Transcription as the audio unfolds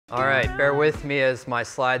All right, bear with me as my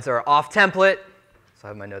slides are off template. So I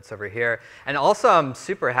have my notes over here. And also, I'm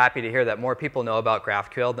super happy to hear that more people know about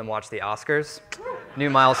GraphQL than watch the Oscars. New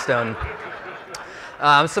milestone.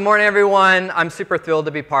 So morning, everyone. I'm super thrilled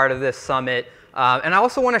to be part of this summit. And I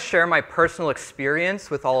also want to share my personal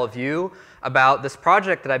experience with all of you about this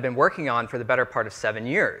project that I've been working on for the better part of 7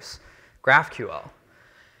 years, GraphQL.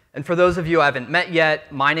 And for those of you I haven't met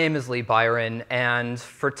yet, my name is Byron, and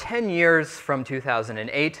for 10 years, from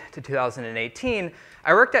 2008 to 2018,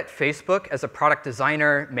 I worked at Facebook as a product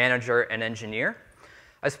designer, manager, and engineer.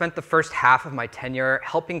 I spent the first half of my tenure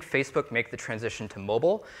helping Facebook make the transition to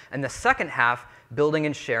mobile, and the second half building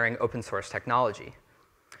and sharing open source technology.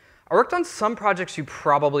 I worked on some projects you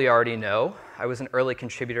probably already know. I was an early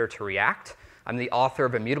contributor to React. I'm the author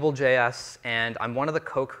of Immutable.js, and I'm one of the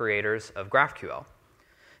co-creators of GraphQL.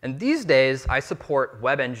 And these days, I support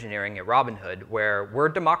web engineering at Robinhood, where we're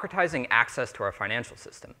democratizing access to our financial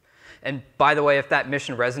system. And by the way, if that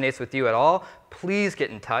mission resonates with you at all, please get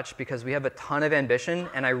in touch, because we have a ton of ambition,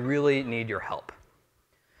 and I really need your help.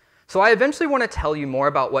 So I eventually want to tell you more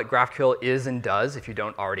about what GraphQL is and does, if you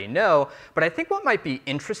don't already know. But I think what might be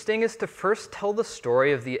interesting is to first tell the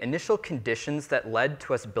story of the initial conditions that led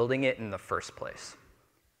to us building it in the first place.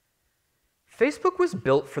 Facebook was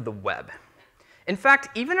built for the web. In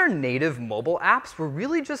fact, even our native mobile apps were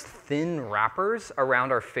really just thin wrappers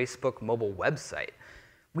around our Facebook mobile website.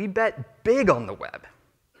 We bet big on the web.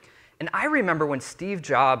 And I remember when Steve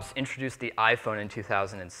Jobs introduced the iPhone in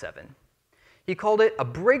 2007. He called it a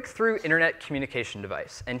breakthrough internet communication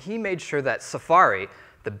device, and he made sure that Safari,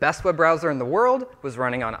 the best web browser in the world, was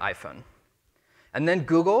running on iPhone. And then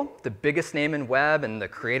Google, the biggest name in web and the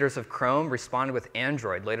creators of Chrome, responded with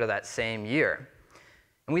Android later that same year.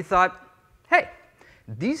 And we thought, hey,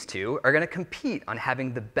 these two are going to compete on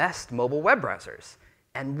having the best mobile web browsers,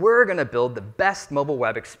 and we're going to build the best mobile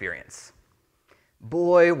web experience.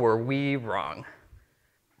 Boy, were we wrong.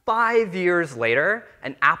 5 years later,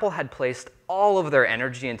 and Apple had placed all of their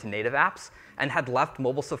energy into native apps and had left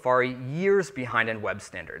mobile Safari years behind in web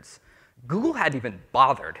standards. Google hadn't even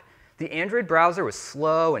bothered. The Android browser was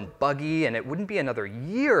slow and buggy, and it wouldn't be another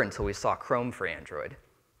year until we saw Chrome for Android.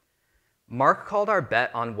 Mark called our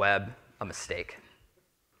bet on web a mistake.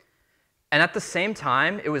 And at the same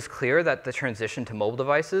time, it was clear that the transition to mobile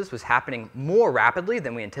devices was happening more rapidly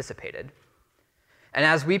than we anticipated. And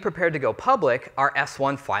as we prepared to go public, our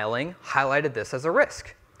S1 filing highlighted this as a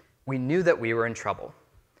risk. We knew that we were in trouble.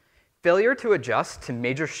 Failure to adjust to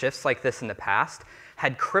major shifts like this in the past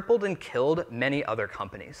had crippled and killed many other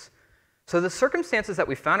companies. So the circumstances that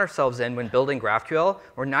we found ourselves in when building GraphQL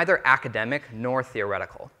were neither academic nor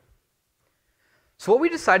theoretical. So what we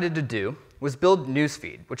decided to do was build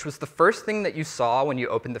Newsfeed, which was the first thing that you saw when you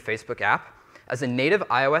opened the Facebook app, as a native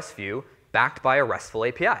iOS view backed by a RESTful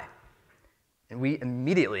API. And we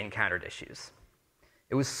immediately encountered issues.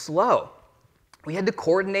 It was slow. We had to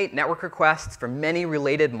coordinate network requests for many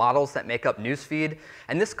related models that make up Newsfeed,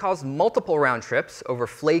 and this caused multiple round trips over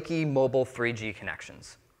flaky mobile 3G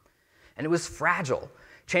connections. And it was fragile.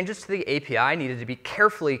 Changes to the API needed to be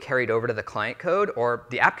carefully carried over to the client code, or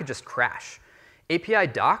the app could just crash. API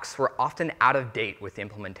docs were often out of date with the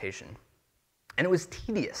implementation. And it was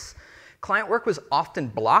tedious. Client work was often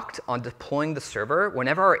blocked on deploying the server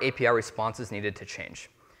whenever our API responses needed to change.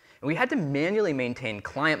 And we had to manually maintain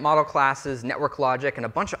client model classes, network logic, and a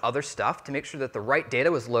bunch of other stuff to make sure that the right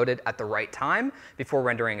data was loaded at the right time before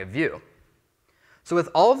rendering a view. So with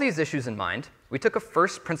all of these issues in mind, we took a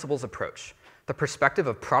first principles approach, the perspective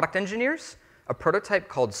of product engineers, a prototype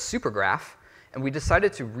called Supergraph, and we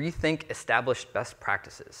decided to rethink established best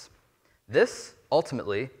practices. This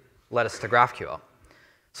ultimately led us to GraphQL.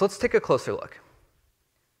 So let's take a closer look.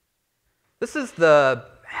 This is the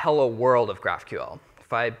hello world of GraphQL.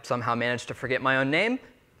 If I somehow managed to forget my own name,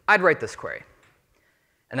 I'd write this query.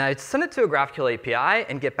 And I'd send it to a GraphQL API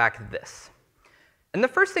and get back this. And the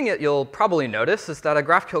first thing that you'll probably notice is that a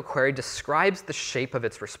GraphQL query describes the shape of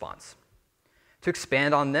its response. To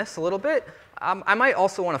expand on this a little bit, I might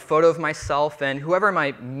also want a photo of myself and whoever I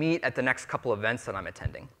might meet at the next couple events that I'm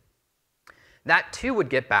attending. That too would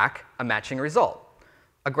get back a matching result.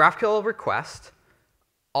 A GraphQL request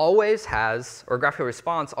always has, or a GraphQL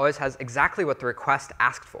response always has exactly what the request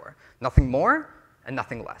asked for. Nothing more and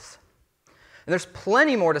nothing less. And there's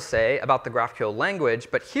plenty more to say about the GraphQL language,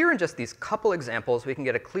 but here in just these couple examples, we can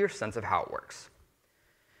get a clear sense of how it works.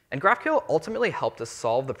 And GraphQL ultimately helped us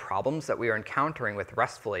solve the problems that we are encountering with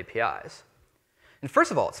RESTful APIs. And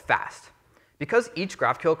first of all, it's fast. Because each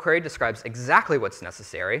GraphQL query describes exactly what's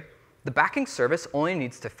necessary, the backing service only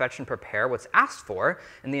needs to fetch and prepare what's asked for,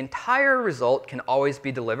 and the entire result can always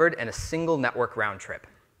be delivered in a single network round trip.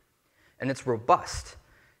 and it's robust.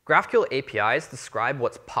 GraphQL APIs describe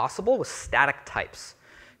what's possible with static types.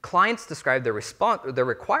 Clients describe their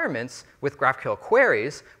requirements with GraphQL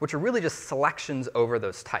queries, which are really just selections over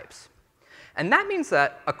those types. And that means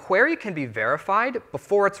that a query can be verified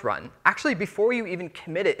before it's run, actually before you even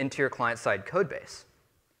commit it into your client-side code base.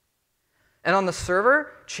 And on the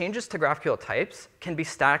server, changes to GraphQL types can be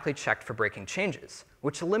statically checked for breaking changes,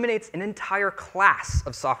 which eliminates an entire class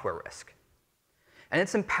of software risk. And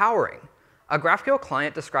it's empowering. A GraphQL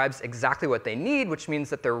client describes exactly what they need, which means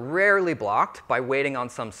that they're rarely blocked by waiting on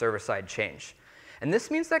some server-side change. And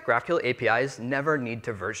this means that GraphQL APIs never need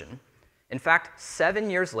to version. In fact, 7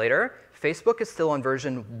 years later, Facebook is still on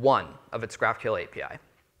version 1 of its GraphQL API.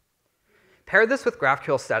 Pair this with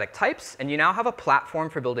GraphQL static types, and you now have a platform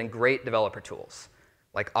for building great developer tools,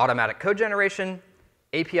 like automatic code generation,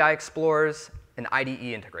 API explorers, and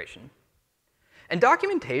IDE integration. And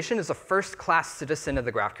documentation is a first-class citizen of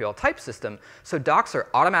the GraphQL type system, so docs are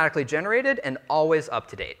automatically generated and always up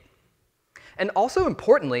to date. And also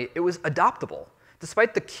importantly, it was adoptable.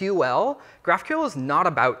 Despite the QL, GraphQL is not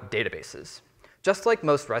about databases. Just like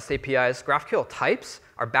most REST APIs, GraphQL types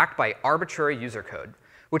are backed by arbitrary user code,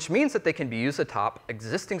 which means that they can be used atop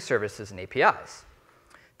existing services and APIs.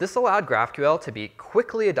 This allowed GraphQL to be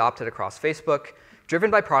quickly adopted across Facebook, driven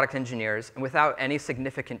by product engineers, and without any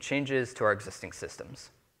significant changes to our existing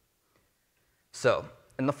systems. So,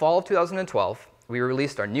 in the fall of 2012, we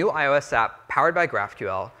released our new iOS app powered by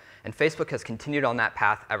GraphQL, and Facebook has continued on that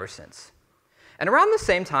path ever since. And around the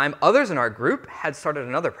same time, others in our group had started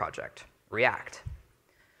another project, React.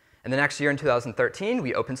 And the next year, in 2013,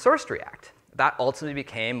 we open sourced React. That ultimately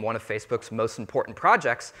became one of Facebook's most important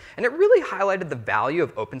projects, and it really highlighted the value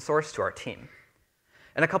of open source to our team.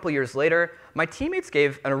 And a couple years later, my teammates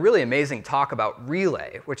gave a really amazing talk about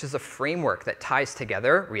Relay, which is a framework that ties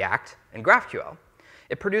together React and GraphQL.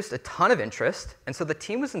 It produced a ton of interest, and so the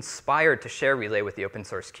team was inspired to share Relay with the open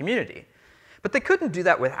source community. But they couldn't do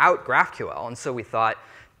that without GraphQL, and so we thought,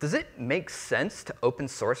 does it make sense to open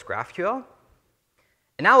source GraphQL?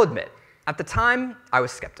 And I'll admit, at the time, I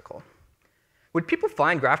was skeptical. Would people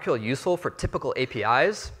find GraphQL useful for typical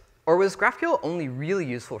APIs? Or was GraphQL only really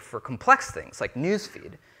useful for complex things like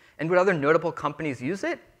newsfeed? And would other notable companies use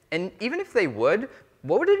it? And even if they would,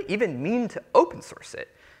 what would it even mean to open source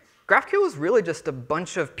it? GraphQL is really just a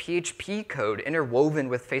bunch of PHP code interwoven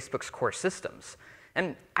with Facebook's core systems.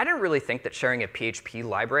 And I didn't really think that sharing a PHP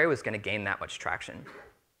library was going to gain that much traction.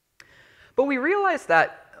 But we realized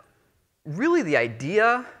that really the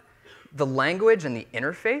idea, the language, and the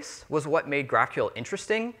interface was what made GraphQL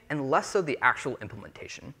interesting, and less so the actual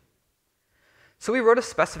implementation. So we wrote a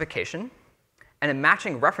specification and a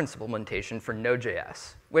matching reference implementation for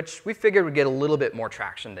Node.js, which we figured would get a little bit more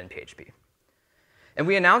traction than PHP. And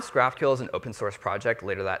we announced GraphQL as an open source project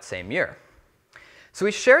later that same year. So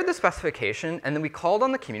we shared the specification, and then we called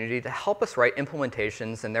on the community to help us write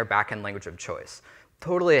implementations in their backend language of choice.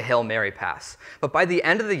 Totally a Hail Mary pass. But by the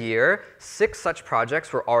end of the year, 6 such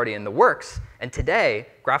projects were already in the works, and today,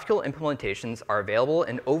 GraphQL implementations are available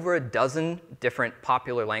in over a dozen different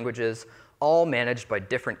popular languages, all managed by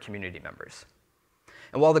different community members.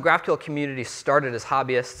 And while the GraphQL community started as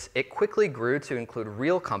hobbyists, it quickly grew to include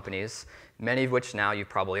real companies, many of which now you've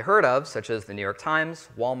probably heard of, such as the New York Times,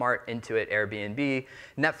 Walmart, Intuit, Airbnb,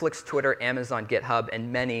 Netflix, Twitter, Amazon, GitHub,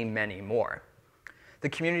 and many, many more. The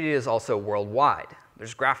community is also worldwide.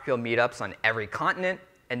 There's GraphQL meetups on every continent,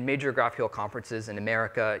 and major GraphQL conferences in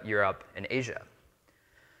America, Europe, and Asia.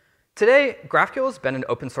 Today, GraphQL has been an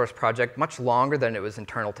open source project much longer than it was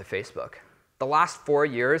internal to Facebook. The last 4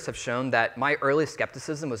 years have shown that my early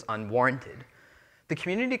skepticism was unwarranted. The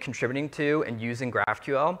community contributing to and using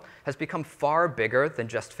GraphQL has become far bigger than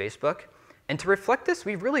just Facebook. And to reflect this,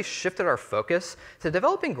 we've really shifted our focus to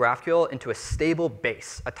developing GraphQL into a stable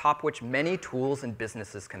base atop which many tools and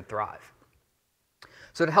businesses can thrive.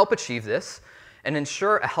 So to help achieve this and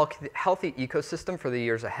ensure a healthy ecosystem for the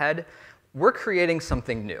years ahead, we're creating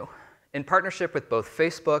something new. In partnership with both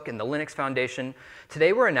Facebook and the Linux Foundation,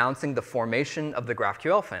 today we're announcing the formation of the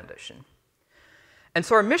GraphQL Foundation. And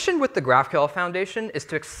so our mission with the GraphQL Foundation is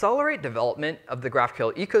to accelerate development of the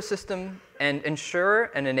GraphQL ecosystem and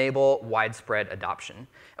ensure and enable widespread adoption.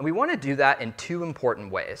 And we want to do that in 2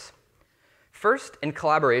 important ways. First, in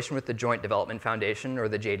collaboration with the Joint Development Foundation, or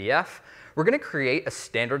the JDF, we're going to create a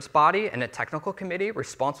standards body and a technical committee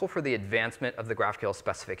responsible for the advancement of the GraphQL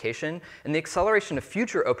specification and the acceleration of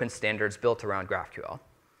future open standards built around GraphQL.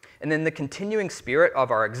 And in the continuing spirit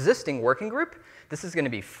of our existing working group, this is going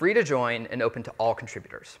to be free to join and open to all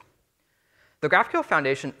contributors. The GraphQL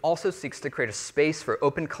Foundation also seeks to create a space for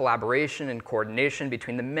open collaboration and coordination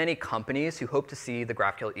between the many companies who hope to see the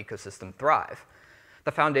GraphQL ecosystem thrive.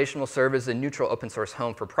 The foundation will serve as a neutral open source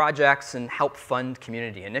home for projects and help fund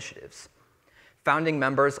community initiatives. Founding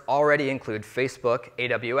members already include Facebook,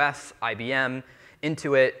 AWS, IBM,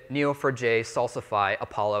 Intuit, Neo4j, Salsify,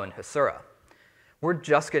 Apollo, and Hasura. We're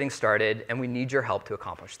just getting started, and we need your help to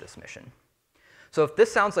accomplish this mission. So if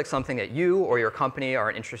this sounds like something that you or your company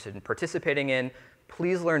are interested in participating in,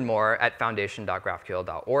 please learn more at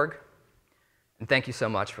foundation.graphql.org. And thank you so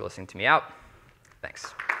much for listening to me out.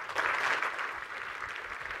 Thanks.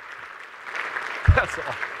 That's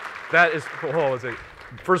all. That is,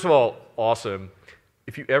 first of all, awesome.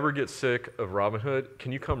 If you ever get sick of Robinhood,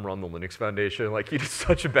 can you come run the Linux Foundation? Like, you did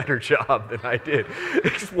such a better job than I did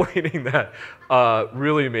explaining that.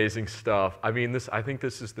 Really amazing stuff. I mean, I think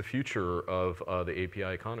this is the future of the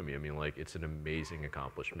API economy. I mean, like, it's an amazing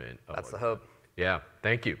accomplishment. That's the hope. Yeah,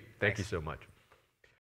 thank you. Thank Thanks. you so much.